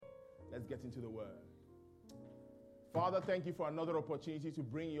get into the word. Father, thank you for another opportunity to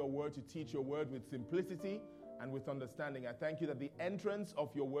bring your word, to teach your word with simplicity and with understanding. I thank you that the entrance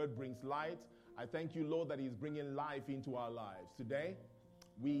of your word brings light. I thank you, Lord, that He is bringing life into our lives. Today,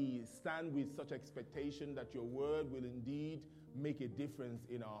 we stand with such expectation that your word will indeed make a difference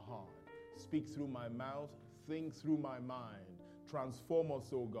in our heart. Speak through my mouth, think through my mind. Transform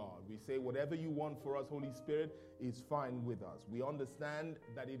us, oh God. We say whatever you want for us, Holy Spirit, is fine with us. We understand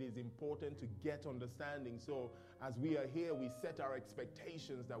that it is important to get understanding. So as we are here, we set our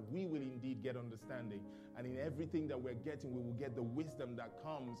expectations that we will indeed get understanding. And in everything that we're getting, we will get the wisdom that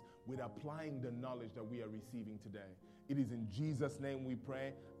comes with applying the knowledge that we are receiving today. It is in Jesus' name we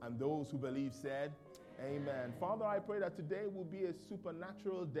pray. And those who believe said, Amen. Father, I pray that today will be a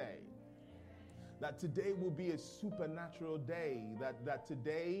supernatural day. That today will be a supernatural day, that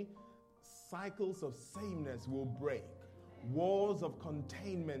today cycles of sameness will break, walls of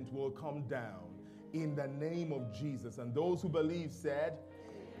containment will come down in the name of Jesus. And those who believe said,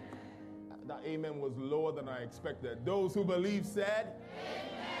 amen. That amen was lower than I expected. Those who believe said,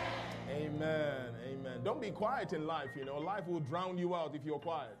 amen. Amen. Amen. Don't be quiet in life. Life will drown you out if you're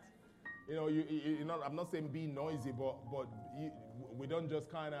quiet. I'm not saying be noisy, but we don't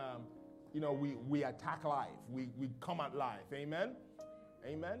just kind of, we attack life. We come at life. Amen?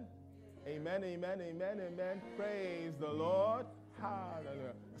 Amen? Amen, amen, amen, amen. Praise the Lord.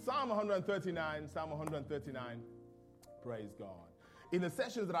 Hallelujah. Psalm 139. Praise God. In the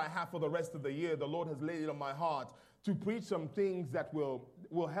sessions that I have for the rest of the year, the Lord has laid it on my heart to preach some things that will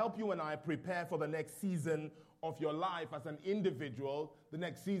help you and I prepare for the next season of your life as an individual, the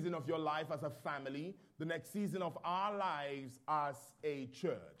next season of your life as a family, the next season of our lives as a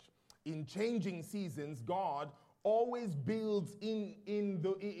church. In changing seasons, God always builds in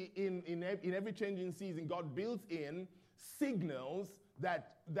every changing season. God builds in signals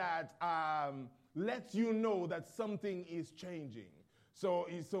that lets you know that something is changing. So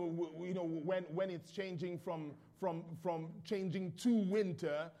when it's changing from changing to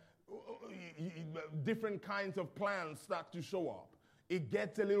winter, different kinds of plants start to show up. It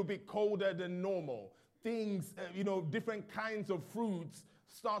gets a little bit colder than normal. Things, different kinds of fruits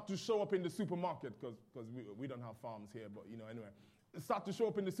start to show up in the supermarket because we don't have farms here, but anyway. Start to show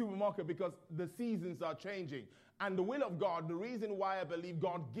up in the supermarket because the seasons are changing. And the will of God, the reason why I believe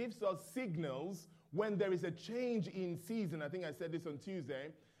God gives us signals when there is a change in season, I think I said this on Tuesday,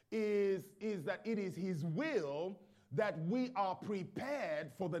 is that it is His will that we are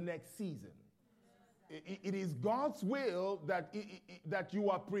prepared for the next season. It is God's will that you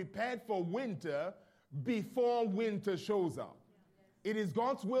are prepared for winter before winter shows up. It is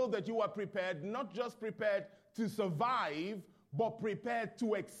God's will that you are prepared, not just prepared to survive, but prepared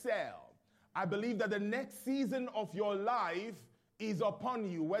to excel. I believe that the next season of your life is upon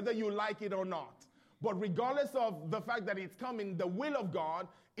you, whether you like it or not. But regardless of the fact that it's coming, the will of God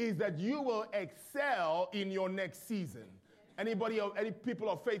is that you will excel in your next season. Any people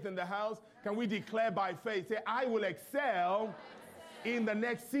of faith in the house? Can we declare by faith? Say, I will excel in the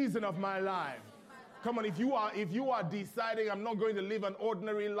next season of my life. Come on, if you are deciding I'm not going to live an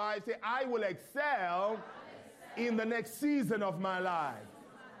ordinary life, say, I will excel in the next season of my life.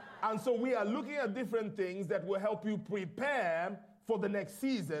 And so we are looking at different things that will help you prepare for the next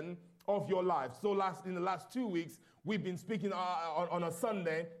season of your life. So in the last 2 weeks, we've been speaking on a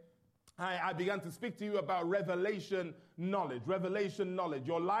Sunday. I began to speak to you about revelation knowledge. Revelation knowledge.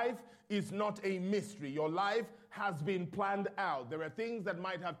 Your life is not a mystery. Your life has been planned out. There are things that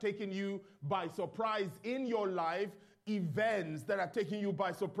might have taken you by surprise in your life, events that have taken you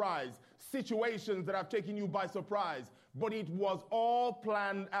by surprise, situations that have taken you by surprise, but it was all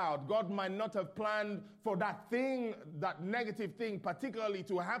planned out. God might not have planned for that thing, that negative thing particularly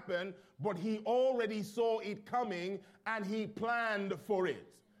to happen, but He already saw it coming and He planned for it.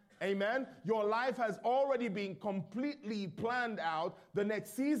 Amen. Your life has already been completely planned out. The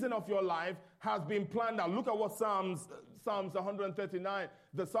next season of your life has been planned out. Look at what Psalms 139,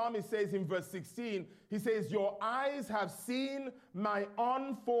 the psalmist says in verse 16, he says, your eyes have seen my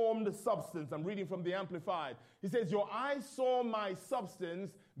unformed substance. I'm reading from the Amplified. He says, your eyes saw my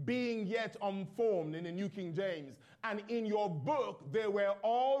substance being yet unformed in the New King James. And in your book, they were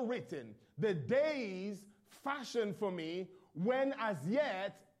all written. The days fashioned for me when as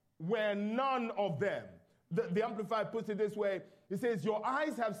yet were none of them. The Amplified puts it this way. It says, your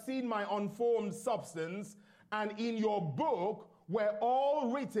eyes have seen my unformed substance, and in your book were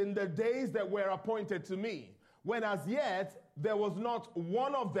all written the days that were appointed to me, when as yet there was not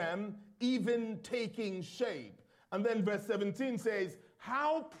one of them even taking shape. And then verse 17 says,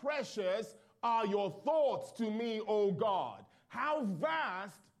 how precious are your thoughts to me, O God. How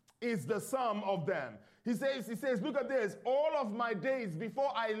vast is the sum of them. He says, look at this. All of my days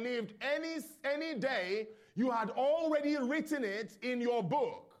before I lived any day, you had already written it in your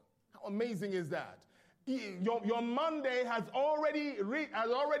book. How amazing is that? Your Monday has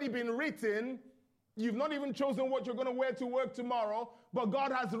already been written. You've not even chosen what you're going to wear to work tomorrow, but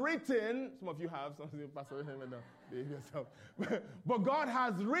God has written, some of you have, some of you, Pastor, yourself. But God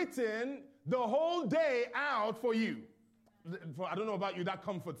has written the whole day out for you. I don't know about you, that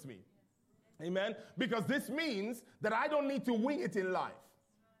comforts me. Amen? Because this means that I don't need to wing it in life.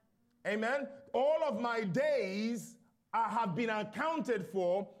 Amen? All of my days have been accounted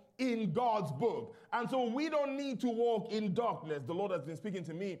for in God's book. And so we don't need to walk in darkness. The Lord has been speaking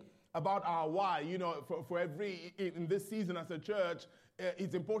to me about our why. You know, in this season as a church,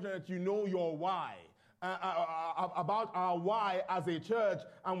 it's important that you know your why. About our why as a church,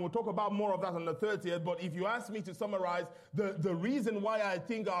 and we'll talk about more of that on the 30th. But if you ask me to summarize the reason why I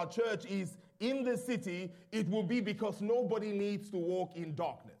think our church is in the city, it will be because nobody needs to walk in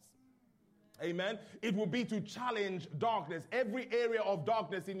darkness. Amen. It will be to challenge darkness, every area of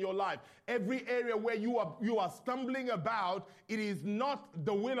darkness in your life, every area where you are stumbling about. It is not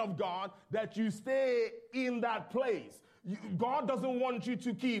the will of God that you stay in that place. God doesn't want you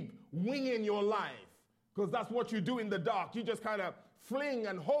to keep winging your life, because that's what you do in the dark. You just kind of fling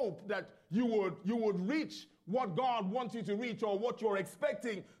and hope that you would reach what God wants you to reach or what you're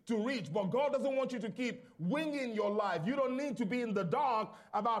expecting to reach. But God doesn't want you to keep winging your life. You don't need to be in the dark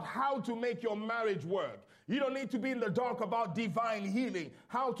about how to make your marriage work. You don't need to be in the dark about divine healing,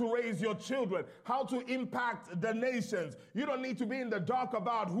 how to raise your children, how to impact the nations. You don't need to be in the dark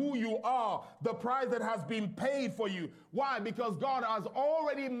about who you are, the price that has been paid for you. Why? Because God has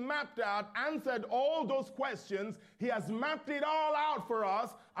already mapped out, answered all those questions. He has mapped it all out for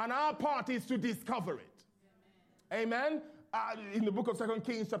us, and our part is to discover it. Amen? In the book of 2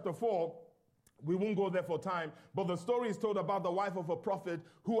 Kings chapter 4, we won't go there for time, but the story is told about the wife of a prophet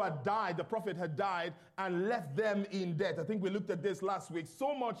who had died. The prophet had died and left them in debt. I think we looked at this last week.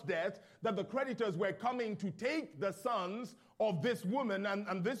 So much debt that the creditors were coming to take the sons of this woman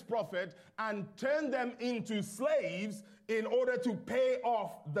and this prophet and turn them into slaves in order to pay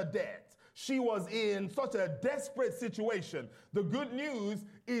off the debt. She was in such a desperate situation. The good news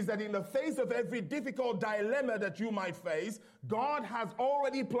is that in the face of every difficult dilemma that you might face, God has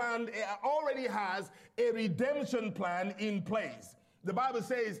already has a redemption plan in place. The Bible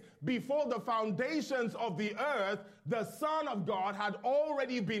says, before the foundations of the earth, the Son of God had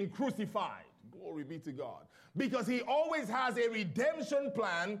already been crucified. Glory be to God. Because he always has a redemption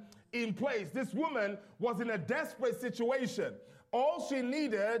plan in place. This woman was in a desperate situation. All she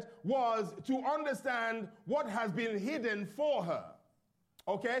needed was to understand what has been hidden for her.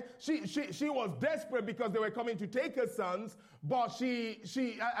 Okay? She was desperate because they were coming to take her sons, but she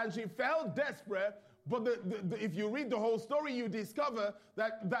felt desperate. But if you read the whole story, you discover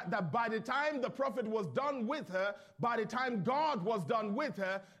that by the time the prophet was done with her, by the time God was done with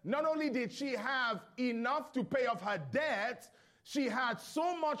her, not only did she have enough to pay off her debt, she had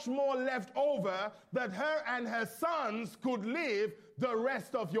so much more left over that her and her sons could live the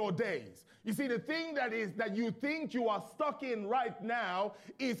rest of your days. You see, the thing that you think you are stuck in right now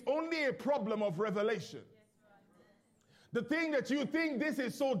is only a problem of revelation. The thing that you think this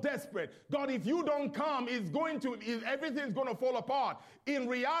is so desperate, God, if you don't come, everything's going to fall apart. In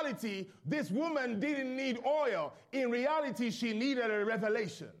reality, this woman didn't need oil. In reality, she needed a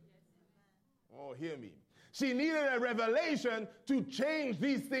revelation. Oh, hear me. She needed a revelation to change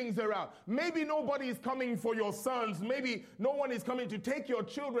these things around. Maybe nobody is coming for your sons. Maybe no one is coming to take your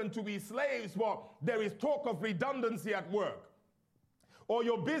children to be slaves. Well, there is talk of redundancy at work. Or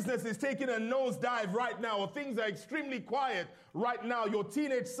your business is taking a nosedive right now, or things are extremely quiet right now. Your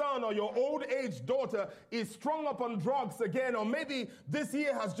teenage son or your old age daughter is strung up on drugs again, or maybe this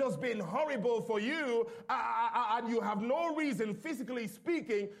year has just been horrible for you, and you have no reason, physically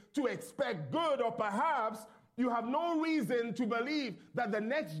speaking, to expect good, or perhaps you have no reason to believe that the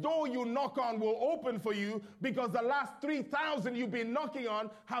next door you knock on will open for you, because the last 3,000 you've been knocking on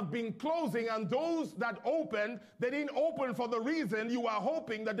have been closing, and those that opened, they didn't open for the reason you are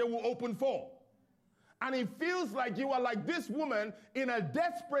hoping that they will open for. And it feels like you are like this woman in a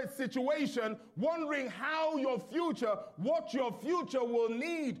desperate situation, wondering what your future will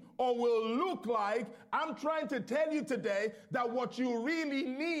need or will look like. I'm trying to tell you today that what you really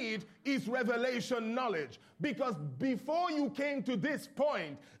need is revelation knowledge. Because before you came to this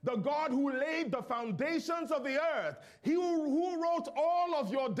point, the God who laid the foundations of the earth, he who wrote all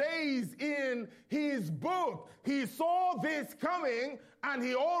of your days in his book, he saw this coming and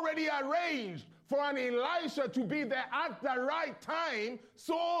he already arranged for an Elisha to be there at the right time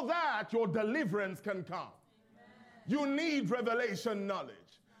so that your deliverance can come. You need revelation knowledge.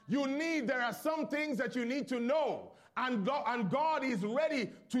 There are some things that you need to know. And God is ready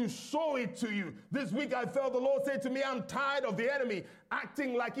to show it to you. This week I felt the Lord say to me, I'm tired of the enemy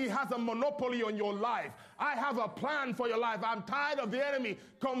acting like he has a monopoly on your life. I have a plan for your life. I'm tired of the enemy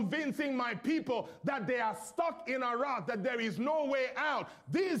convincing my people that they are stuck in a rut, that there is no way out.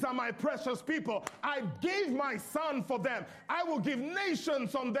 These are my precious people. I gave my son for them. I will give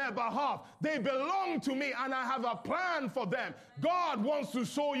nations on their behalf. They belong to me and I have a plan for them. God wants to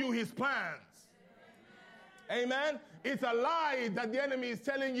show you his plans. Amen. It's a lie that the enemy is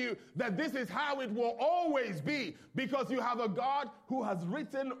telling you that this is how it will always be, because you have a God who has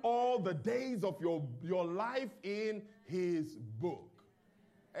written all the days of your life in his book.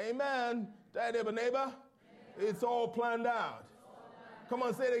 Amen. Neighbor, it's all planned out. Come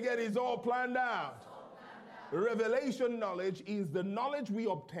on, say it again. It's all planned out. Revelation knowledge is the knowledge we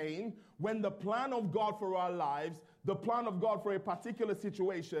obtain when the plan of God for our lives, the plan of God for a particular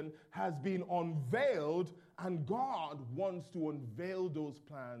situation has been unveiled, and God wants to unveil those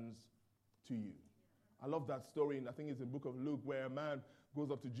plans to you. I love that story, and I think it's in the book of Luke, where a man goes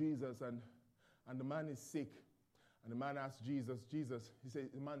up to Jesus, and the man is sick. And the man asks Jesus,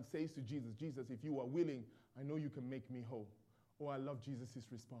 the man says to Jesus, Jesus, if you are willing, I know you can make me whole. Oh, I love Jesus'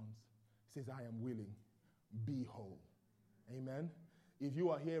 response. He says, I am willing. Be whole. Amen. If you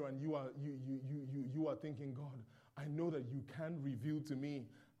are here and you are thinking, God, I know that you can reveal to me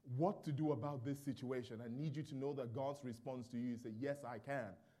what to do about this situation. I need you to know that God's response to you is say, yes, I can,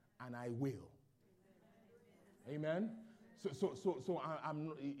 and I will. Amen. So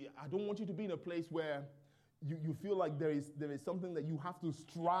I don't want you to be in a place where you feel like there is something that you have to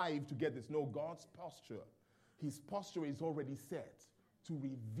strive to get this. No, God's posture, his posture is already set to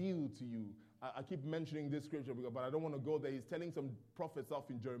reveal to you. I keep mentioning this scripture, but I don't want to go there. He's telling some prophets off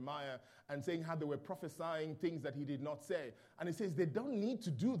in Jeremiah and saying how they were prophesying things that he did not say. And he says they don't need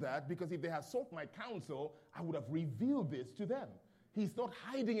to do that, because if they had sought my counsel, I would have revealed this to them. He's not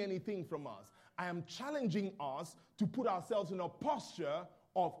hiding anything from us. I am challenging us to put ourselves in a posture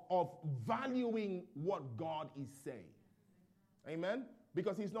of valuing what God is saying. Amen?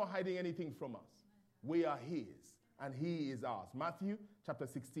 Because he's not hiding anything from us. We are his, and he is ours. Matthew chapter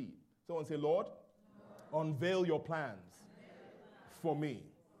 16. Someone say, Lord, unveil your plans for me.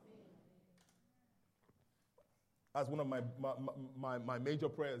 That's one of my major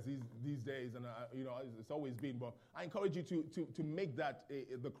prayers these days, and it's always been. But I encourage you to make that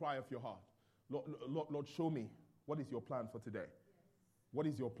the cry of your heart. Lord, show me, what is your plan for today? What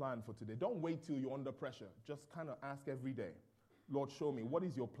is your plan for today? Don't wait till you're under pressure. Just kind of ask every day, Lord, show me, what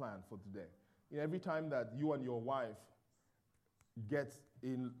is your plan for today? Every time that you and your wife get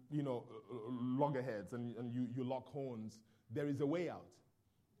in, loggerheads and you lock horns, there is a way out.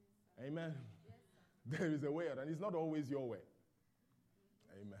 Amen. There is a way out, and it's not always your way.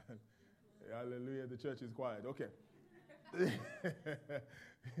 Amen. Hallelujah. The church is quiet. Okay.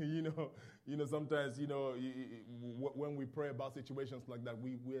 Sometimes, when we pray about situations like that,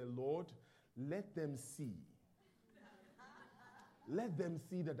 we're, Lord, let them see. Let them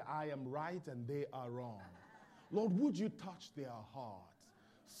see that I am right and they are wrong. Lord, would you touch their hearts?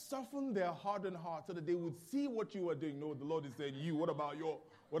 Soften their hardened hearts so that they would see what you are doing. No, the Lord is saying, what about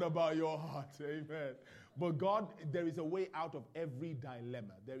your heart? Amen. But God, there is a way out of every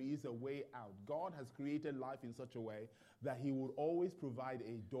dilemma. There is a way out. God has created life in such a way that he will always provide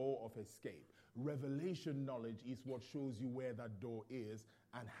a door of escape. Revelation knowledge is what shows you where that door is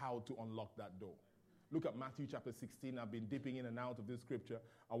and how to unlock that door. Look at Matthew chapter 16. I've been dipping in and out of this scripture.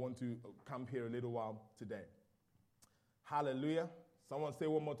 I want to camp here a little while today. Hallelujah. Someone say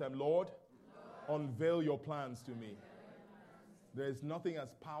one more time, Lord, unveil your plans to me. There is nothing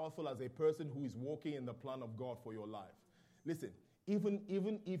as powerful as a person who is walking in the plan of God for your life. Listen,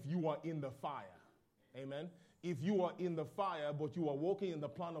 even if you are in the fire, amen, if you are in the fire but you are walking in the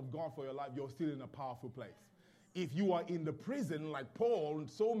plan of God for your life, you're still in a powerful place. If you are in the prison like Paul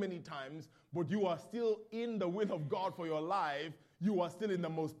so many times, but you are still in the will of God for your life, you are still in the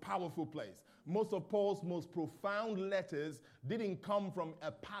most powerful place. Most of Paul's most profound letters didn't come from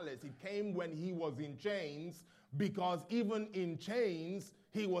a palace. It came when he was in chains, because even in chains,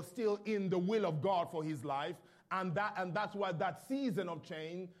 he was still in the will of God for his life. And that's why that season of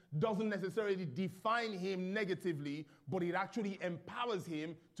chain doesn't necessarily define him negatively, but it actually empowers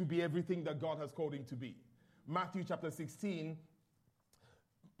him to be everything that God has called him to be. Matthew chapter 16,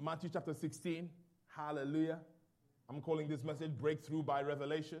 hallelujah. I'm calling this message Breakthrough by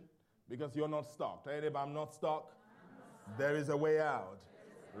Revelation, because you're not stuck. Tell anybody, I'm not stuck. There is a way out.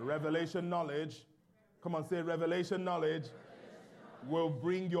 Revelation knowledge. Come on, say revelation knowledge will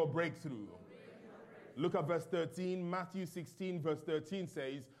bring your breakthrough. Look at verse 13. Matthew 16 verse 13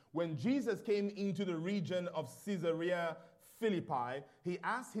 says, when Jesus came into the region of Caesarea Philippi, he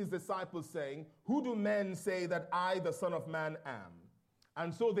asked his disciples saying, who do men say that I, the Son of Man, am?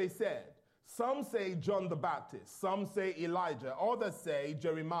 And so they said, some say John the Baptist, some say Elijah, others say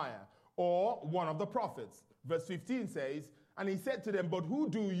Jeremiah, or one of the prophets. Verse 15 says, and he said to them, but who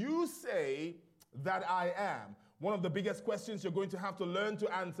do you say that I am? One of the biggest questions you're going to have to learn to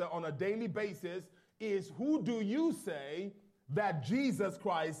answer on a daily basis is, who do you say that Jesus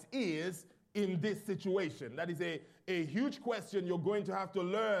Christ is in this situation? That is a huge question you're going to have to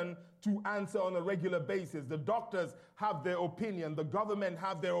learn to answer on a regular basis. The doctors have their opinion. The government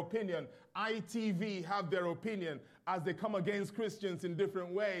have their opinion. ITV have their opinion as they come against Christians in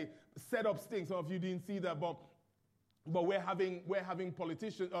different ways. Set up stings. Some of you didn't see that, but we're having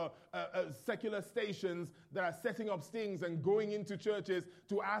politicians, secular stations that are setting up stings and going into churches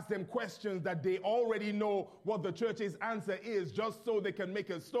to ask them questions that they already know what the church's answer is, just so they can make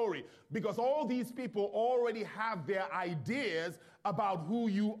a story. Because all these people already have their ideas about who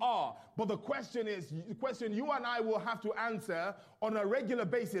you are. But the question you and I will have to answer on a regular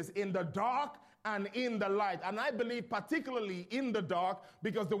basis in the dark and in the light. And I believe particularly in the dark,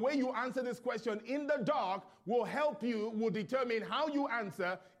 because the way you answer this question in the dark will determine how you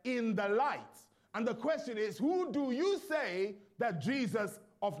answer in the light. And the question is, who do you say that Jesus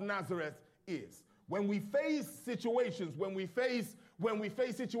of Nazareth is? When we face situations,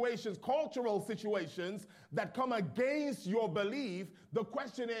 cultural situations that come against your belief, the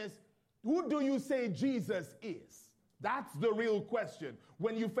question is, who do you say Jesus is? That's the real question.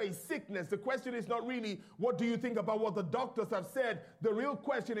 When you face sickness, the question is not really, what do you think about what the doctors have said? The real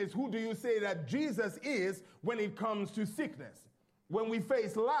question is, who do you say that Jesus is when it comes to sickness? When we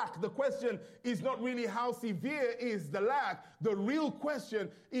face lack, the question is not really how severe is the lack. The real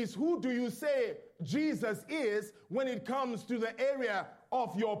question is, who do you say Jesus is when it comes to the area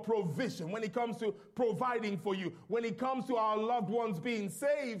of your provision, when it comes to providing for you, when it comes to our loved ones being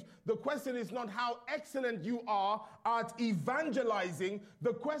saved? The question is not how excellent you are at evangelizing.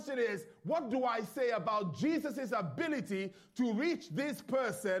 The question is, what do I say about Jesus' ability to reach this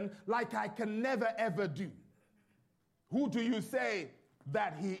person like I can never ever do? Who do you say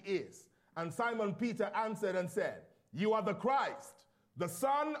that he is? And Simon Peter answered and said, you are the Christ, the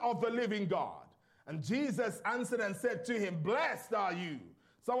Son of the living God. And Jesus answered and said to him, blessed are you.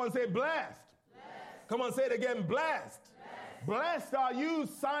 Someone say, blessed. Blessed. Come on, say it again, blessed. Blessed are you,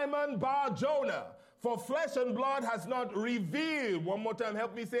 Simon Bar-Jonah, for flesh and blood has not revealed. One more time,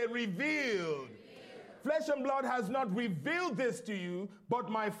 help me say revealed. Flesh and blood has not revealed this to you, but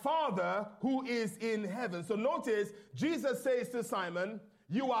my Father who is in heaven. So notice, Jesus says to Simon,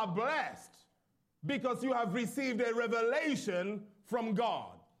 you are blessed because you have received a revelation from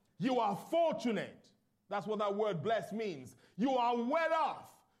God. You are fortunate. That's what that word blessed means. You are well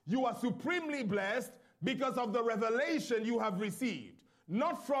off. You are supremely blessed because of the revelation you have received.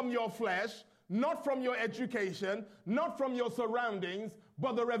 Not from your flesh, not from your education, not from your surroundings,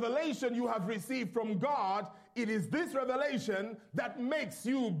 but the revelation you have received from God. It is this revelation that makes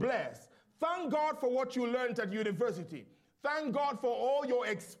you blessed. Thank God for what you learned at university. Thank God for all your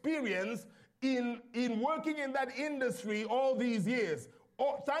experience in working in that industry all these years.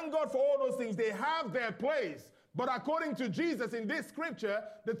 Oh, thank God for all those things. They have their place. But according to Jesus in this scripture,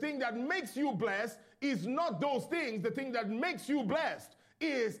 the thing that makes you blessed is not those things. The thing that makes you blessed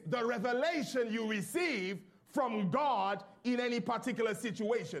is the revelation you receive from God in any particular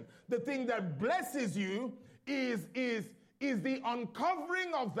situation. The thing that blesses you is the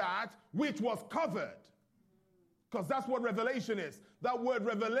uncovering of that which was covered. Because that's what revelation is. That word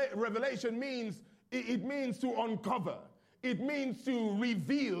revelation means, it means to uncover. It means to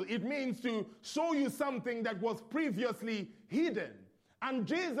reveal. It means to show you something that was previously hidden. And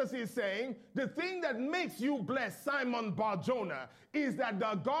Jesus is saying, the thing that makes you blessed, Simon Bar-Jonah, is that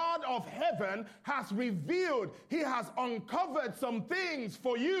the God of heaven has revealed. He has uncovered some things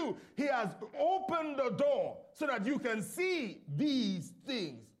for you. He has opened the door so that you can see these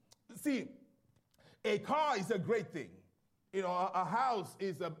things. See, a car is a great thing. You know, a house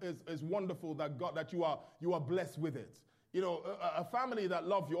is wonderful that you are blessed with it. You know, a family that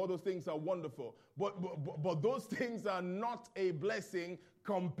loves you, all those things are wonderful. But those things are not a blessing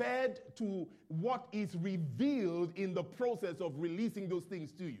compared to what is revealed in the process of releasing those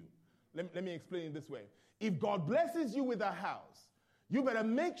things to you. Let me explain it this way. If God blesses you with a house, you better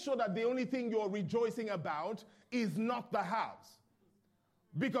make sure that the only thing you're rejoicing about is not the house.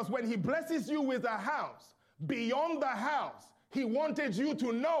 Because when he blesses you with a house, beyond the house, He wanted you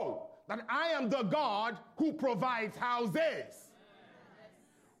to know that I am the God who provides houses.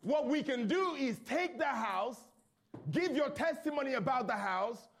 What we can do is take the house, give your testimony about the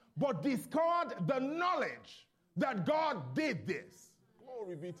house, but discard the knowledge that God did this.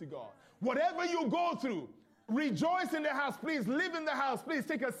 Glory be to God. Whatever you go through, rejoice in the house. Please live in the house. Please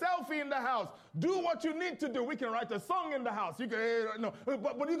take a selfie in the house. Do what you need to do. We can write a song in the house. You can,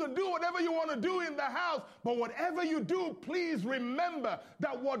 but you can do whatever you want to do in the house. But whatever you do, please remember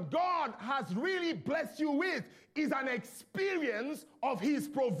that what God has really blessed you with is an experience of his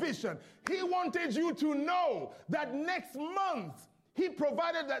provision. He wanted you to know that next month, he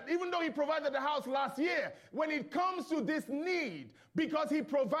provided that, even though he provided the house last year, when it comes to this need, because he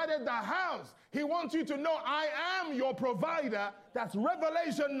provided the house, he wants you to know, I am your provider. That's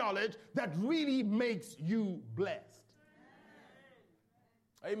revelation knowledge that really makes you blessed.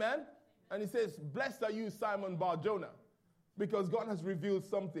 Amen? And he says, blessed are you, Simon Bar-Jonah, because God has revealed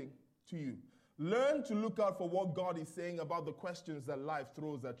something to you. Learn to look out for what God is saying about the questions that life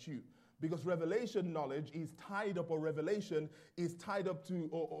throws at you. Because revelation knowledge is tied up, or revelation is tied up to,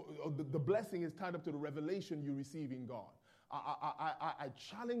 or the blessing is tied up to the revelation you receive in God. I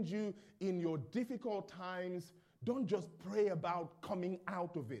challenge you in your difficult times, don't just pray about coming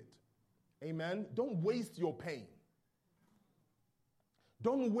out of it. Amen? Don't waste your pain.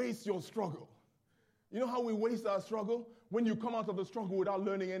 Don't waste your struggle. You know how we waste our struggle? When you come out of the struggle without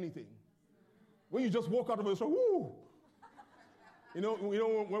learning anything. When you just walk out of the struggle, woo! You know,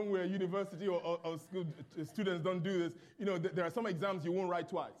 when we're at university or school, students don't do this. You know, there are some exams you won't write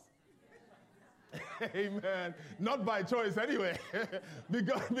twice. Amen. Not by choice anyway.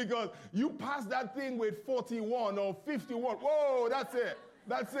 because you pass that thing with 41 or 51. Whoa, that's it.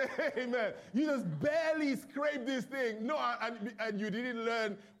 That's it. Amen. You just barely scrape this thing. No, and you didn't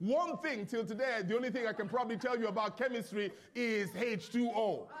learn one thing till today. The only thing I can probably tell you about chemistry is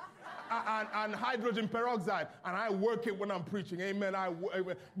H2O. And hydrogen peroxide, and I work it when I'm preaching. Amen.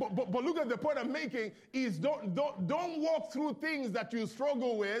 But look at the point I'm making is don't walk through things that you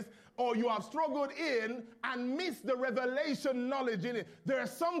struggle with or you have struggled in and miss the revelation knowledge in it. There are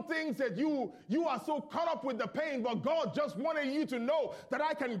some things that you are so caught up with the pain, but God just wanted you to know that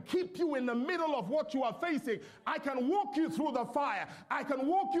I can keep you in the middle of what you are facing. I can walk you through the fire. I can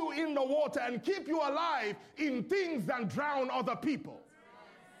walk you in the water and keep you alive in things that drown other people.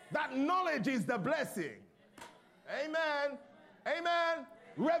 That knowledge is the blessing. Amen. Amen.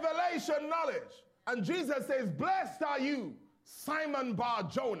 Revelation knowledge. And Jesus says, blessed are you, Simon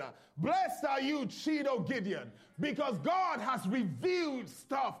Bar-Jonah. Blessed are you, Cheeto Gideon, because God has revealed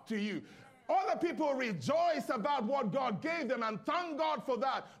stuff to you. Other people rejoice about what God gave them and thank God for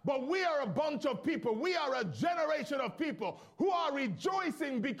that. But we are a bunch of people. We are a generation of people who are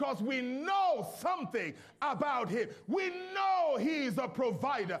rejoicing because we know something about him. We know he's a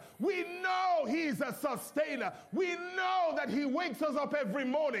provider. We know he's a sustainer. We know that he wakes us up every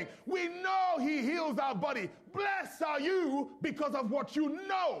morning. We know he heals our body. Blessed are you because of what you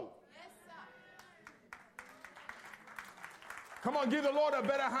know. Come on, give the Lord a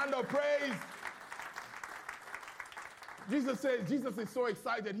better hand of praise. Jesus is so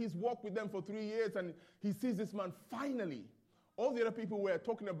excited. He's walked with them for 3 years and he sees this man finally. All the other people were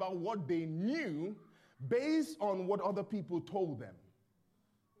talking about what they knew based on what other people told them.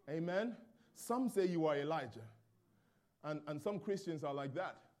 Amen? Some say you are Elijah. And some Christians are like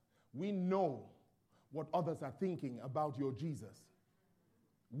that. We know what others are thinking about your Jesus.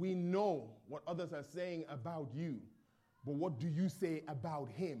 We know what others are saying about you. But what do you say about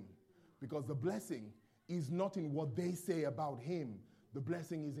him? Because the blessing is not in what they say about him. The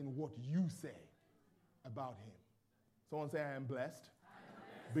blessing is in what you say about him. Someone say, I am blessed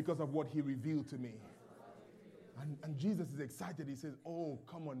because of what he revealed to me. And Jesus is excited. He says, oh,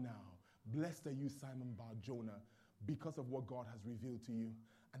 come on now. Blessed are you, Simon Bar-Jonah, because of what God has revealed to you.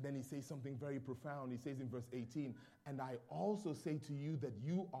 And then he says something very profound. He says in verse 18, and I also say to you that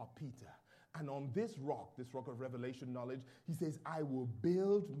you are Peter. And on this rock of revelation knowledge, he says, I will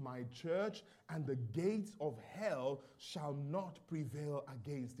build my church and the gates of hell shall not prevail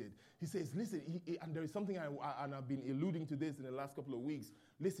against it. He says, listen, and there is something, and I've been alluding to this in the last couple of weeks.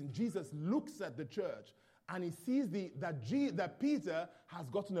 Listen, Jesus looks at the church and he sees that Peter has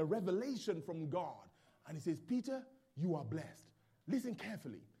gotten a revelation from God. And he says, Peter, you are blessed. Listen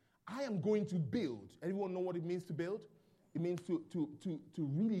carefully. I am going to build. Everyone know what it means to build? It means to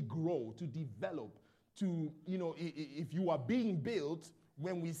really grow, to develop, if you are being built,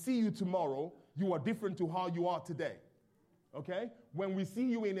 when we see you tomorrow, you are different to how you are today. Okay? When we see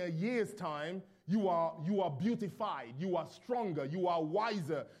you in a year's time, you are beautified, you are stronger, you are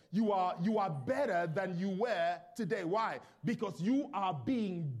wiser, you are better than you were today. Why? Because you are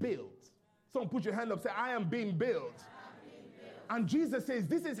being built. Someone put your hand up, say, I am being built. And Jesus says,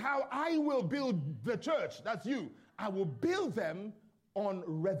 this is how I will build the church. That's you. I will build them on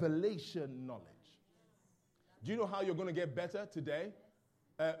revelation knowledge. Do you know how you're going to get better today?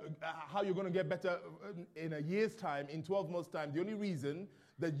 How you're going to get better in a year's time, in 12 months' time? The only reason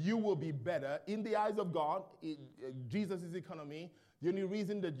that you will be better in the eyes of God, in Jesus' economy, the only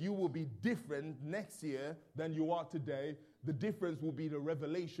reason that you will be different next year than you are today, the difference will be the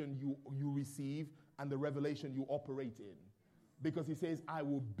revelation you receive and the revelation you operate in. Because he says, I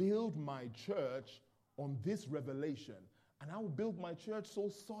will build my church on this revelation. And I will build my church so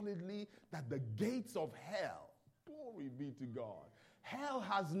solidly that the gates of hell, glory be to God, hell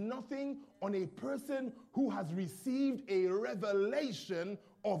has nothing on a person who has received a revelation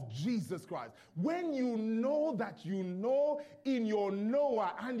of Jesus Christ. When you know that you know in your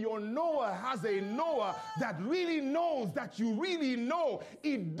knower, and your knower has a knower that really knows that you really know,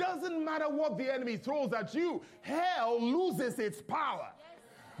 it doesn't matter what the enemy throws at you, hell loses its power.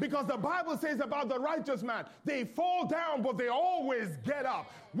 Because the Bible says about the righteous man, they fall down, but they always get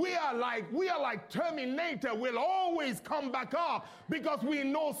up. We are like Terminator. We'll always come back up because we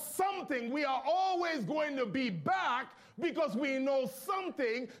know something. We are always going to be back because we know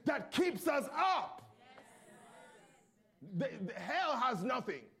something that keeps us up. The hell has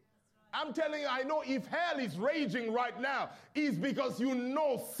nothing. I'm telling you, I know if hell is raging right now, it's because you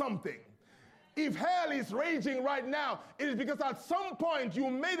know something. If hell is raging right now, it is because at some point you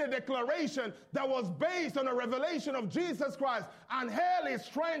made a declaration that was based on a revelation of Jesus Christ, and hell is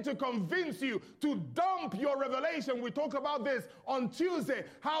trying to convince you to dump your revelation. We talk about this on Tuesday,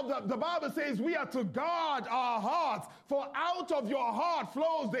 how the Bible says we are to guard our hearts, for out of your heart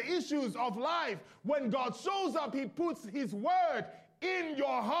flows the issues of life. When God shows up, he puts his word in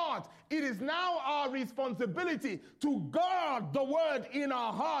your heart. It is now our responsibility to guard the word in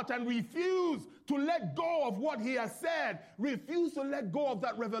our heart and refuse to let go of what he has said. Refuse to let go of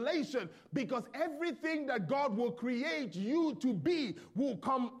that revelation, because everything that God will create you to be will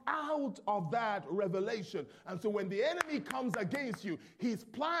come out of that revelation. And so when the enemy comes against you, his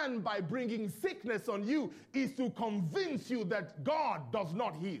plan by bringing sickness on you is to convince you that God does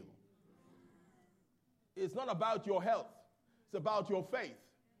not heal. It's not about your health. It's about your faith.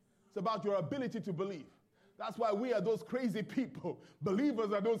 It's about your ability to believe. That's why we are those crazy people.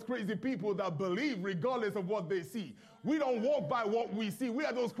 Believers are those crazy people that believe regardless of what they see. We don't walk by what we see. We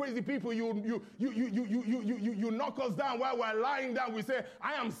are those crazy people. You knock us down while we're lying down. We say,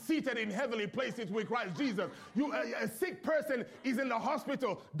 I am seated in heavenly places with Christ Jesus. A sick person is in the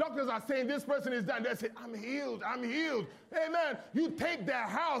hospital. Doctors are saying this person is down. They say, I'm healed. I'm healed. Amen. You take their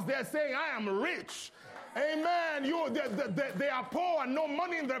house. They're saying, I am rich. Amen. They are poor and no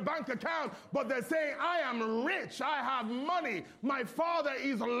money in their bank account, but they're saying, I am rich. I have money. My father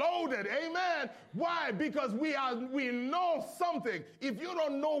is loaded. Amen. Why? Because we know something. If you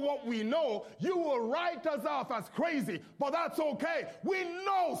don't know what we know, you will write us off as crazy, but that's okay. We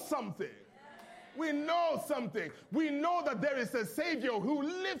know something. We know something. We know that there is a Savior who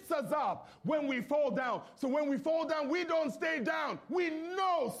lifts us up when we fall down. So when we fall down, we don't stay down. We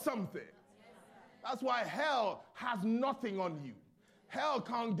know something. That's why hell has nothing on you. Hell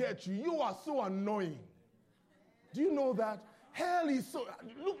can't get you. You are so annoying. Do you know that? Hell is so...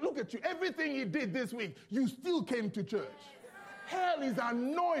 Look at you. Everything he did this week, you still came to church. Hell is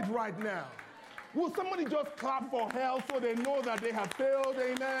annoyed right now. Will somebody just clap for hell so they know that they have failed?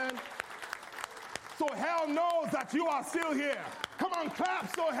 Amen. So hell knows that you are still here. Come on,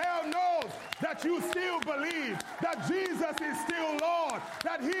 clap so hell knows that you still believe that Jesus is still Lord,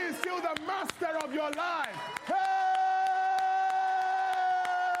 that he is still the master of your life. Hey!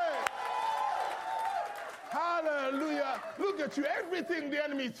 Hallelujah. Look at you. Everything the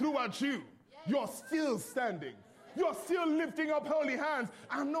enemy threw at you, you're still standing. You're still lifting up holy hands.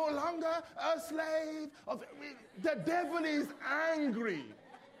 I'm no longer a slave of... The devil is angry.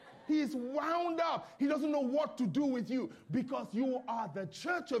 He's wound up. He doesn't know what to do with you, because you are the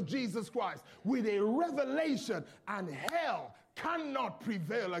church of Jesus Christ with a revelation, and hell cannot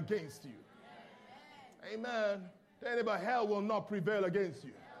prevail against you. Amen. Tell anybody, hell will not prevail against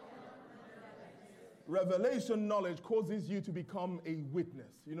you. Revelation knowledge causes you to become a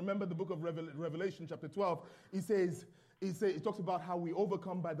witness. You remember the book of Revelation chapter 12, it talks about how we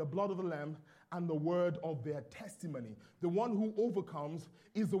overcome by the blood of the Lamb and the word of their testimony. The one who overcomes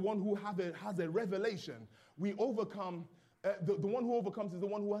is the one who has a revelation. We overcome, the one who overcomes is the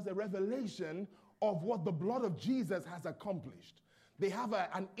one who has a revelation of what the blood of Jesus has accomplished. They have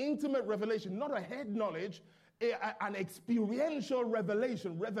an intimate revelation, not a head knowledge, an experiential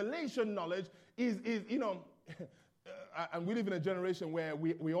revelation. Revelation knowledge is and we live in a generation where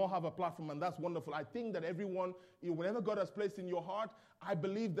we all have a platform, and that's wonderful. I think that everyone, whatever God has placed in your heart, I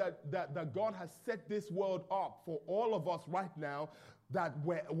believe that God has set this world up for all of us right now, that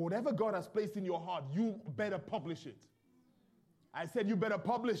whatever God has placed in your heart, you better publish it. I said you better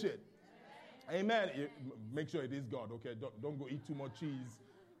publish it. Amen. Make sure it is God, okay? Don't go eat too much cheese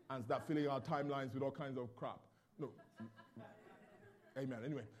and start filling our timelines with all kinds of crap. No. Amen.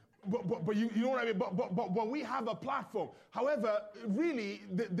 Anyway. But you know what I mean? But we have a platform. However, really,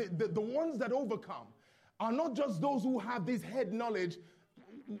 the ones that overcome are not just those who have this head knowledge,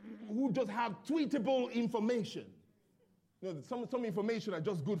 who just have tweetable information. You know, some information are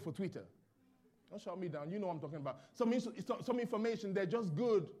just good for Twitter. Don't shut me down. You know what I'm talking about. Some information, they're just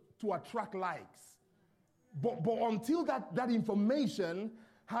good to attract likes. But until that information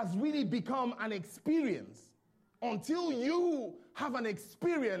has really become an experience, until you have an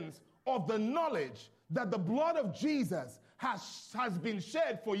experience of the knowledge that the blood of Jesus has been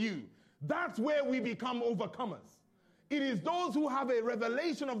shed for you, that's where we become overcomers. It is those who have a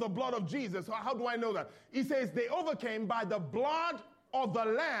revelation of the blood of Jesus. How do I know that? He says they overcame by the blood of the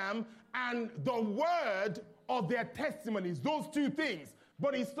Lamb and the word of their testimonies. Those two things.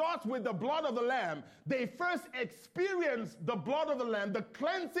 But he starts with the blood of the Lamb. They first experience the blood of the Lamb, the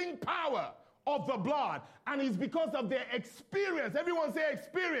cleansing power of the blood. And it's because of their experience. Everyone say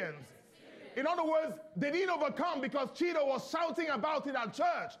experience. In other words, they didn't overcome because Cheetah was shouting about it at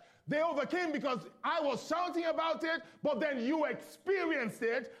church. They overcame because I was shouting about it, but then you experienced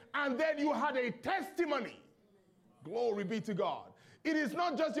it, and then you had a testimony. Glory be to God. It is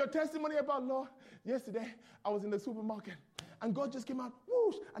not just your testimony about, Lord, yesterday I was in the supermarket, and God just came out,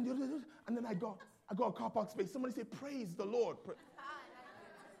 whoosh, and then I got a car park space. Somebody say, praise the Lord.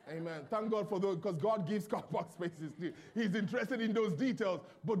 Amen. Thank God for those, because God gives car park spaces too. He's interested in those details.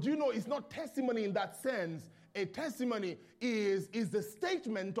 But you know, it's not testimony in that sense. A testimony is the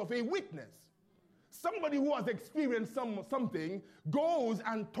statement of a witness. Somebody who has experienced something goes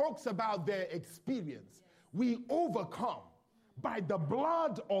and talks about their experience. We overcome by the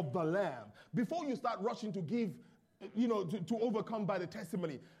blood of the Lamb. Before you start rushing to give, to overcome by the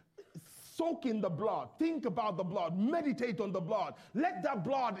testimony, soak in the blood. Think about the blood. Meditate on the blood. Let that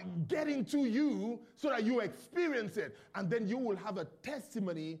blood get into you so that you experience it. And then you will have a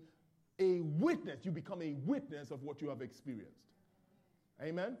testimony, a witness. You become a witness of what you have experienced.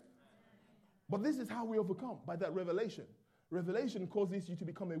 Amen? But this is how we overcome, by that revelation. Revelation causes you to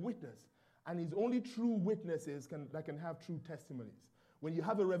become a witness. And it's only true witnesses that can have true testimonies. When you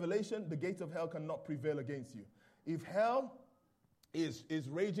have a revelation, the gates of hell cannot prevail against you. If hell is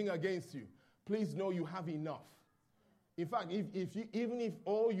raging against you, please know you have enough. In fact, even if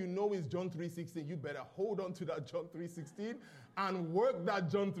all you know is John 3:16, you better hold on to that John 3:16 and work that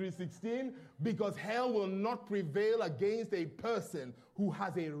John 3:16, because hell will not prevail against a person who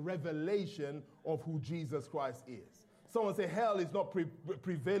has a revelation of who Jesus Christ is. Someone say, hell is not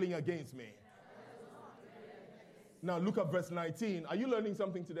prevailing against me. Now look at verse 19. Are you learning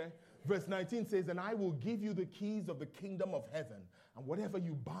something today? Verse 19 says, and I will give you the keys of the kingdom of heaven, and whatever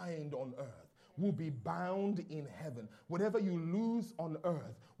you bind on earth will be bound in heaven. Whatever you loose on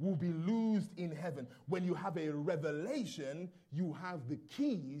earth will be loosed in heaven. When you have a revelation, you have the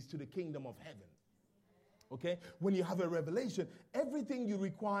keys to the kingdom of heaven. Okay? When you have a revelation, everything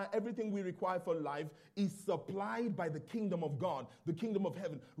we require for life is supplied by the kingdom of God, the kingdom of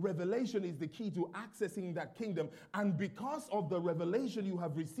heaven. Revelation is the key to accessing that kingdom. And because of the revelation you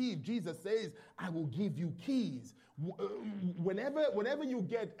have received, Jesus says, I will give you keys. Whenever you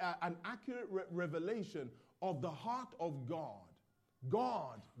get an accurate revelation of the heart of God,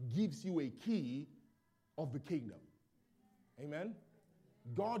 God gives you a key of the kingdom. Amen?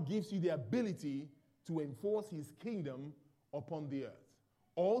 God gives you the ability to enforce his kingdom upon the earth,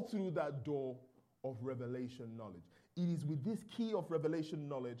 all through that door of revelation knowledge. It is with this key of revelation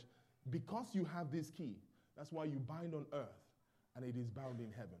knowledge, because you have this key, that's why you bind on earth and it is bound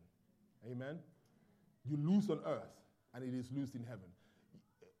in heaven. Amen? You loose on earth and it is loosed in heaven.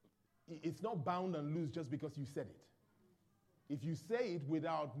 It's not bound and loose just because you said it. If you say it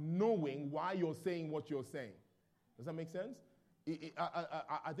without knowing why you're saying what you're saying, does that make sense?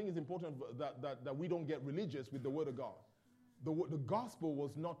 I think it's important that we don't get religious with the word of God. The gospel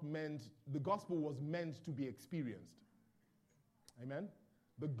was meant to be experienced. Amen?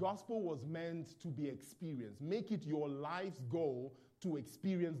 The gospel was meant to be experienced. Make it your life's goal to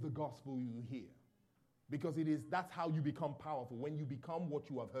experience the gospel you hear. Because that's how you become powerful, when you become what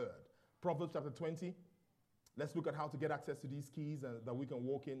you have heard. Proverbs chapter 20. Let's look at how to get access to these keys that we can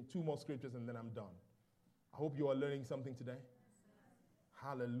walk in. 2 more scriptures and then I'm done. I hope you are learning something today.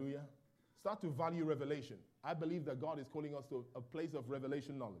 Hallelujah. Start to value revelation. I believe that God is calling us to a place of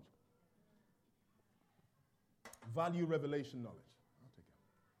revelation knowledge. Value revelation knowledge. I'll take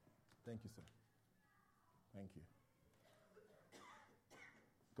it. Thank you, sir. Thank you.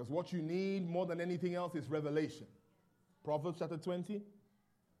 Because what you need more than anything else is revelation. Proverbs chapter 20.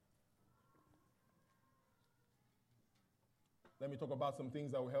 Let me talk about some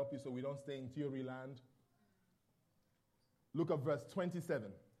things that will help you so we don't stay in theory land. Look at verse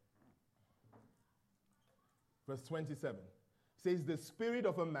 27. Verse 27 says, the spirit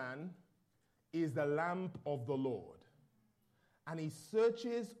of a man is the lamp of the Lord, and he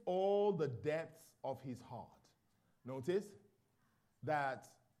searches all the depths of his heart. Notice that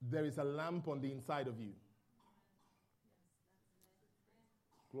there is a lamp on the inside of you.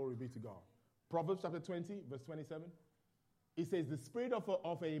 Glory be to God. Proverbs chapter 20, verse 27. It says, the spirit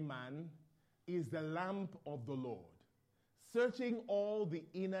of a man is the lamp of the Lord, searching all the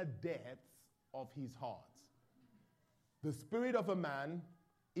inner depths of his heart. The spirit of a man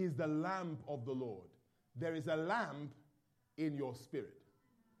is the lamp of the Lord. There is a lamp in your spirit.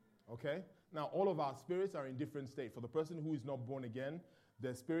 Okay? Now, all of our spirits are in different states. For the person who is not born again,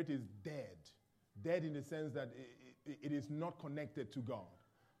 their spirit is dead. Dead in the sense that it is not connected to God.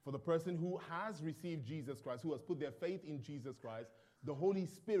 For the person who has received Jesus Christ, who has put their faith in Jesus Christ, the Holy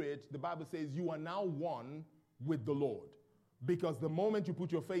Spirit, the Bible says, you are now one with the Lord. Because the moment you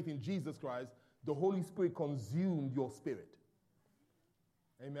put your faith in Jesus Christ, the Holy Spirit consumed your spirit.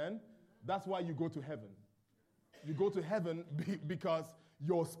 Amen? That's why you go to heaven. You go to heaven because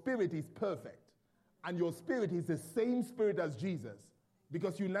your spirit is perfect. And your spirit is the same spirit as Jesus.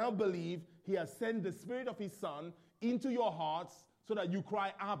 Because you now believe he has sent the spirit of his son into your hearts so that you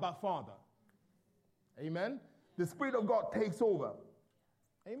cry, Abba, Father. Amen? The Spirit of God takes over.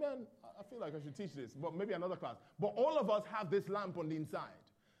 Amen? I feel like I should teach this, but maybe another class. But all of us have this lamp on the inside.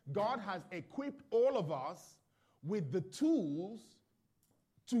 God has equipped all of us with the tools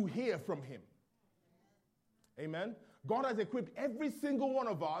to hear from him. Amen? God has equipped every single one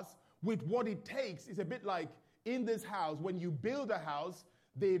of us with what it takes. It's a bit like in this house, when you build a house,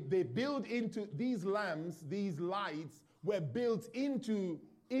 they build into these lamps, these lights were built into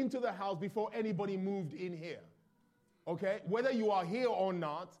the house before anybody moved in here. Okay? Whether you are here or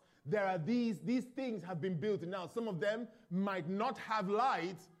not, there are these things have been built. Now, some of them might not have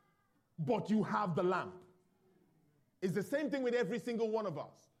light, but you have the lamp. It's the same thing with every single one of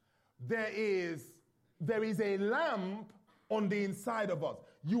us. There is a lamp on the inside of us.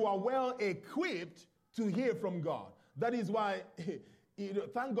 You are well equipped to hear from God. That is why,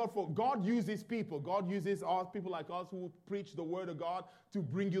 thank God for God uses people. God uses people like us who preach the word of God to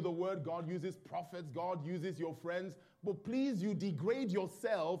bring you the word. God uses prophets. God uses your friends. But please, you degrade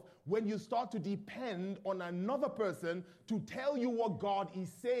yourself when you start to depend on another person to tell you what God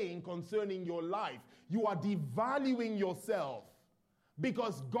is saying concerning your life. You are devaluing yourself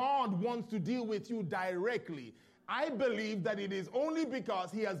because God wants to deal with you directly. I believe that it is only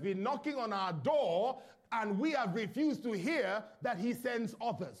because he has been knocking on our door and we have refused to hear that he sends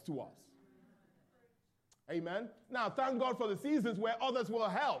others to us. Amen. Now, thank God for the seasons where others will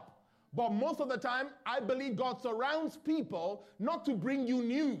help. But most of the time, I believe God surrounds people not to bring you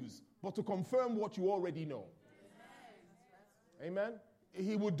news, but to confirm what you already know. Amen.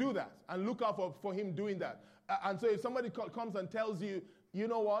 He will do that, and look out for him doing that. And so if somebody comes and tells you, you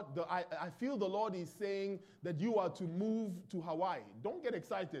know what, I feel the Lord is saying that you are to move to Hawaii. Don't get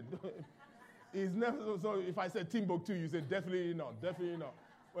excited. It's never, so if I said Timbuktu, you said definitely not, definitely not.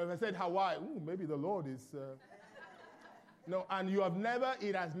 Well, if I said Hawaii, maybe the Lord is... No, and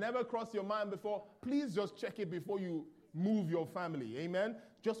it has never crossed your mind before. Please just check it before you move your family. Amen?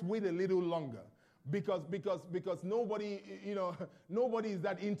 Just wait a little longer. Because nobody is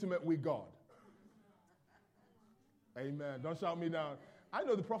that intimate with God. Amen. Don't shout me down. I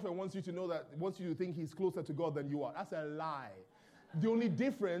know the prophet wants you to think he's closer to God than you are. That's a lie. The only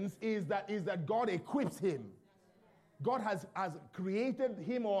difference is that God equips him. God has created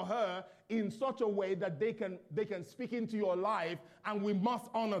him or her in such a way that they can speak into your life, and we must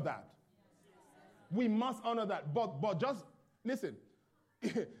honor that. We must honor that. But just listen,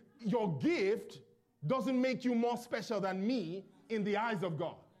 your gift doesn't make you more special than me in the eyes of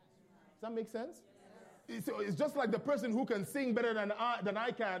God. Does that make sense? It's just like the person who can sing better than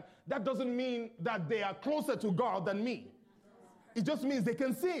I can. That doesn't mean that they are closer to God than me. It just means they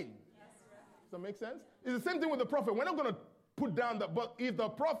can sing. Does that make sense? It's the same thing with the prophet. We're not going to put down but if the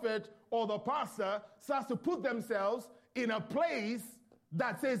prophet or the pastor starts to put themselves in a place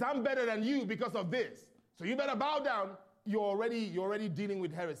that says, I'm better than you because of this. So you better bow down. You're already dealing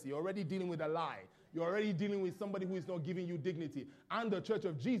with heresy. You're already dealing with a lie. You're already dealing with somebody who is not giving you dignity. And the Church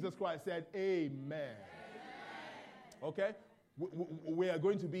of Jesus Christ said, amen. Okay? We are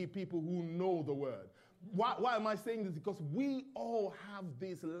going to be people who know the word. Why am I saying this? Because we all have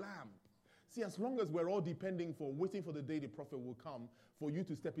this lamp. See, as long as we're all waiting for the day the prophet will come for you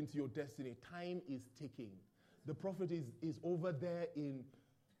to step into your destiny, time is ticking. The prophet is over there in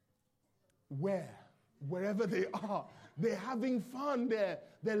wherever they are. They're having fun there.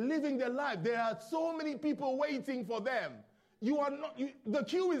 They're living their life. There are so many people waiting for them. The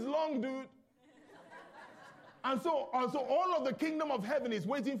queue is long, dude. And so all of the kingdom of heaven is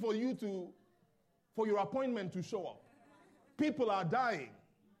waiting for your appointment to show up. People are dying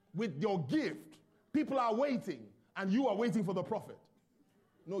with your gift. People are waiting, and you are waiting for the prophet.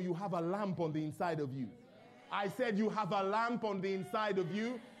 No, you have a lamp on the inside of you. I said you have a lamp on the inside of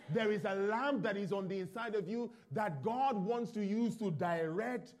you. There is a lamp that is on the inside of you that God wants to use to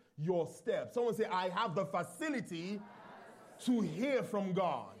direct your steps. Someone say, I have the facility to hear from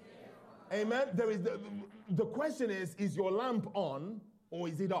God. Amen. The question is your lamp on or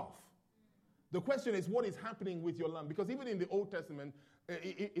is it off? The question is, what is happening with your lamp? Because even in the Old Testament,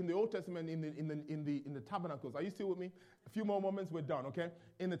 in the tabernacles, are you still with me? A few more moments, we're done, okay?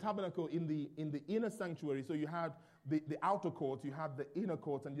 In the tabernacle, in the inner sanctuary, so you had the outer court, you have the inner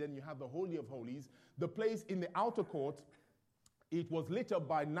court, and then you have the Holy of Holies. The place in the outer court, it was lit up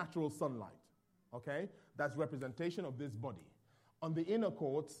by natural sunlight, okay? That's representation of this body. On the inner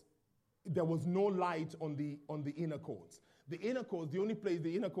courts, there was no light on the inner courts. The inner courts, the only place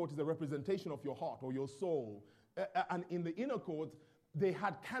the inner court is a representation of your heart or your soul. And in the inner court, they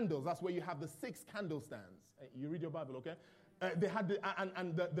had candles. That's where you have the 6 candle stands. You read your Bible, okay? They had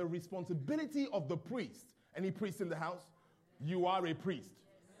the responsibility of the priest. Any priest in the house? You are a priest.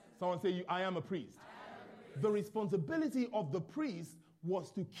 Someone say, I am a priest. The responsibility of the priest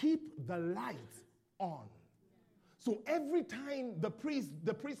was to keep the light on. So every time the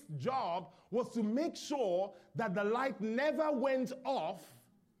priest's job was to make sure that the light never went off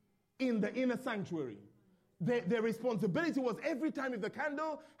in the inner sanctuary. Their responsibility was every time if the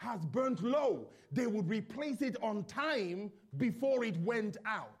candle has burnt low, they would replace it on time before it went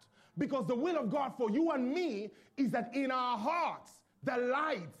out. Because the will of God for you and me is that in our hearts, the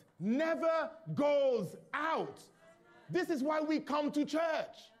light never goes out. This is why we come to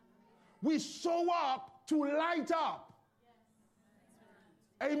church. We show up to light up.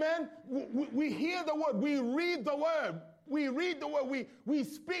 Amen. We hear the word. We read the word. We read the word. We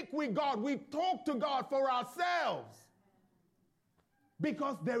speak with God. We talk to God for ourselves.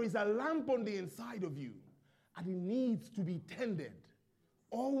 Because there is a lamp on the inside of you. And it needs to be tended.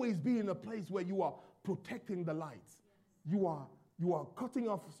 Always be in a place where you are protecting the lights. You are cutting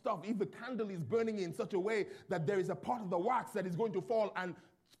off stuff. If the candle is burning in such a way that there is a part of the wax that is going to fall and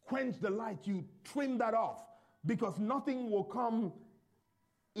quench the light, you trim that off. Because nothing will come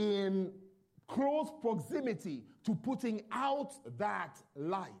in close proximity to putting out that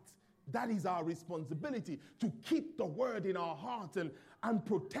light. That is our responsibility, to keep the word in our heart and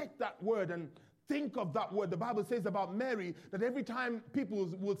protect that word and think of that word. The Bible says about Mary that every time people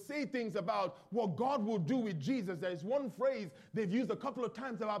will say things about what God will do with Jesus, there is one phrase they've used a couple of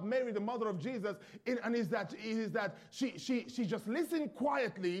times about Mary, the mother of Jesus, and is that she just listened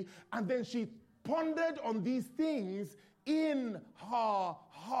quietly and then she pondered on these things in her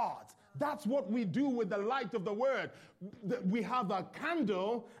heart. That's what we do with the light of the word. We have a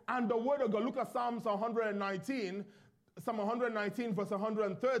candle and the word of God. Look at Psalm 119. Psalm 119 verse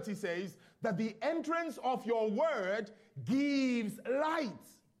 130 says that the entrance of your word gives light.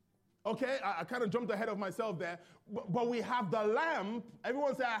 Okay, I kind of jumped ahead of myself there. But we have the lamp.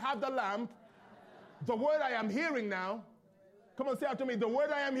 Everyone say, I have the lamp. The word I am hearing now. Come on, say after me. The word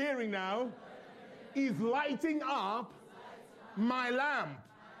I am hearing now is lighting up my lamp.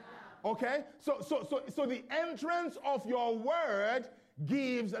 Okay, so the entrance of your word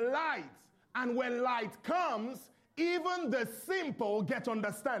gives light. And when light comes, even the simple get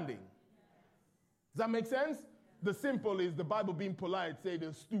understanding. Does that make sense? The simple is the Bible being polite, say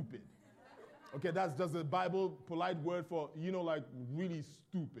they're stupid. Okay, that's just a Bible polite word for, like really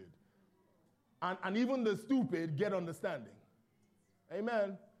stupid. And even the stupid get understanding.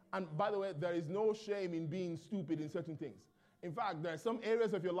 Amen. And by the way, there is no shame in being stupid in certain things. In fact, there are some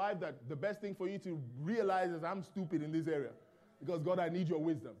areas of your life that the best thing for you to realize is I'm stupid in this area. Because God, I need your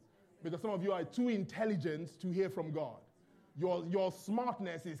wisdom. Because some of you are too intelligent to hear from God. Your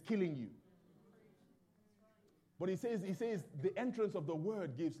smartness is killing you. But he says the entrance of the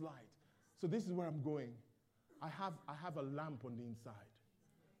word gives light. So this is where I'm going. I have a lamp on the inside.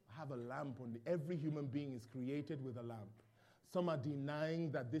 have a lamp on every human being is created with a lamp. Some are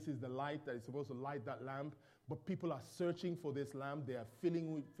denying that this is the light that is supposed to light that lamp, but people are searching for this lamp. They are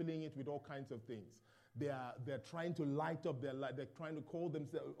filling it with all kinds of things. They're trying to light up their light. They're trying to call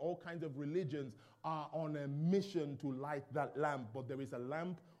themselves, all kinds of religions are on a mission to light that lamp, but there is a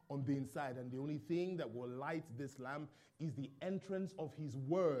lamp on the inside, and the only thing that will light this lamp is the entrance of his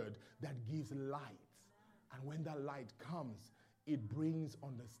word that gives light. And when that light comes, it brings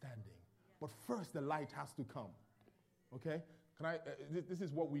understanding. But first, the light has to come. Okay? This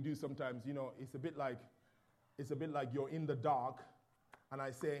is what we do sometimes. You know, it's a bit like you're in the dark, and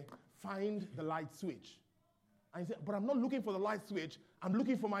I say, find the light switch. And you say, but I'm not looking for the light switch. I'm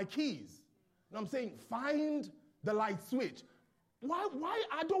looking for my keys. And I'm saying, find the light switch. Why?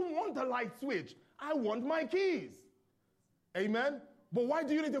 I don't want the light switch. I want my keys. Amen? But why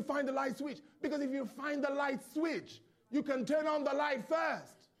do you need to find the light switch? Because if you find the light switch, you can turn on the light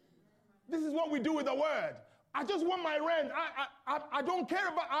first. This is what we do with the word. I just want my rent. I don't care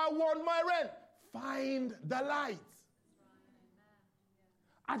about, I want my rent. Find the light.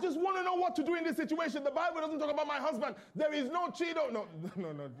 I just want to know what to do in this situation. The Bible doesn't talk about my husband. There is no Cheeto. No.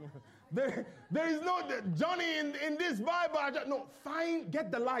 There is no Johnny in this Bible.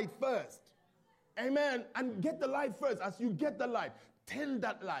 Get the light first. Amen. And get the light first. As you get the light, tend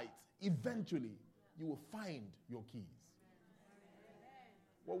that light. Eventually, you will find your keys.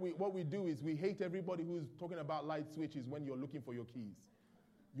 What we do is we hate everybody who is talking about light switches when you're looking for your keys.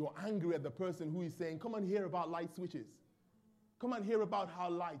 You're angry at the person who is saying, come and hear about light switches. Come and hear about how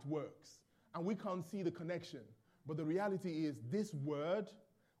light works. And we can't see the connection. But the reality is this word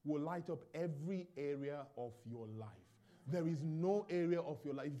will light up every area of your life. There is no area of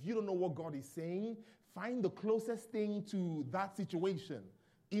your life. If you don't know what God is saying, find the closest thing to that situation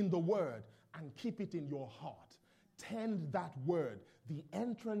in the word and keep it in your heart. Tend that word. The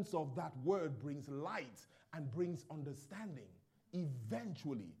entrance of that word brings light and brings understanding.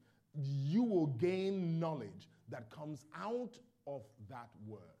 Eventually, you will gain knowledge that comes out of that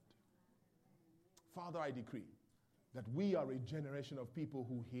word. Father, I decree that we are a generation of people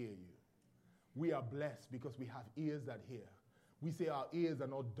who hear you. We are blessed because we have ears that hear. We say our ears are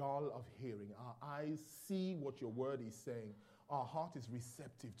not dull of hearing. Our eyes see what your word is saying. Our heart is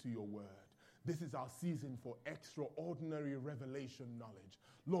receptive to your word. This is our season for extraordinary revelation knowledge.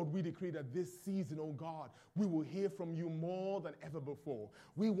 Lord, we decree that this season, oh God, we will hear from you more than ever before.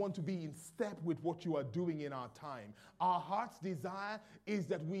 We want to be in step with what you are doing in our time. Our heart's desire is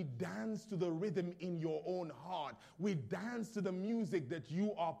that we dance to the rhythm in your own heart. We dance to the music that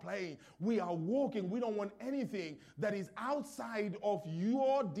you are playing. We are walking. We don't want anything that is outside of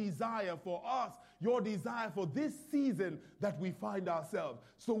your desire for us, your desire for this season that we find ourselves.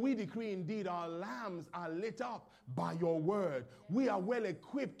 So we decree indeed our lamps are lit up by your word. We are well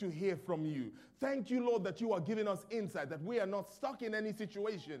equipped to hear from you. Thank you, Lord, that you are giving us insight, that we are not stuck in any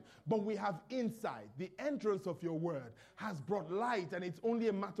situation, but we have insight. The entrance of your word has brought light, and it's only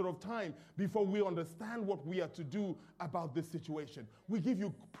a matter of time before we understand what we are to do about this situation. We give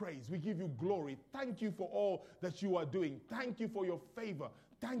you praise. We give you glory. Thank you for all that you are doing. Thank you for your favor.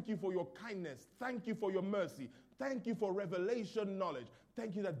 Thank you for your kindness. Thank you for your mercy. Thank you for revelation knowledge.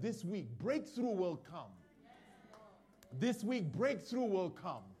 Thank you that this week breakthrough will come. This week breakthrough will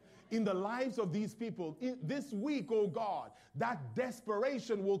come in the lives of these people. This week, oh God, that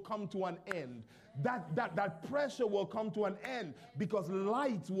desperation will come to an end. That pressure will come to an end because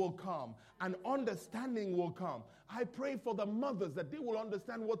light will come and understanding will come. I pray for the mothers that they will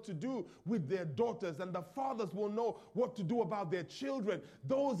understand what to do with their daughters, and the fathers will know what to do about their children.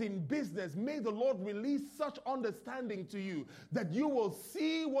 Those in business, may the Lord release such understanding to you that you will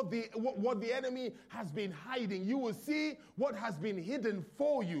see what the enemy has been hiding. You will see what has been hidden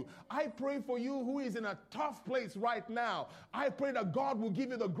for you. I pray for you who is in a tough place right now. I pray that God will give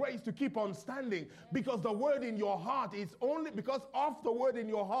you the grace to keep on standing, because the word in your heart is only, because of the word in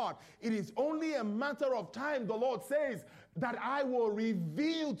your heart, it is only a matter of time. The Lord says that I will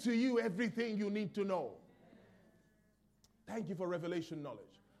reveal to you everything you need to know. Thank you for revelation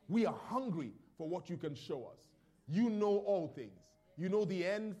knowledge. We are hungry for what you can show us. You know all things. You know the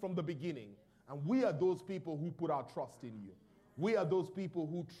end from the beginning. And we are those people who put our trust in you. We are those people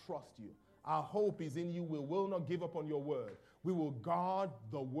who trust you. Our hope is in you. We will not give up on your word. We will guard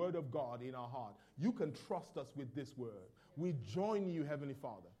the word of God in our heart. You can trust us with this word. We join you, Heavenly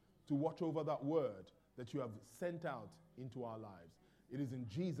Father, to watch over that word that you have sent out into our lives. It is in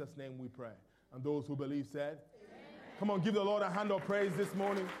Jesus' name we pray. And those who believe said, amen. Come on, give the Lord a hand of praise this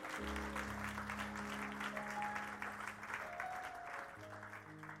morning.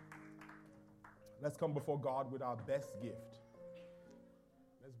 Let's come before God with our best gift.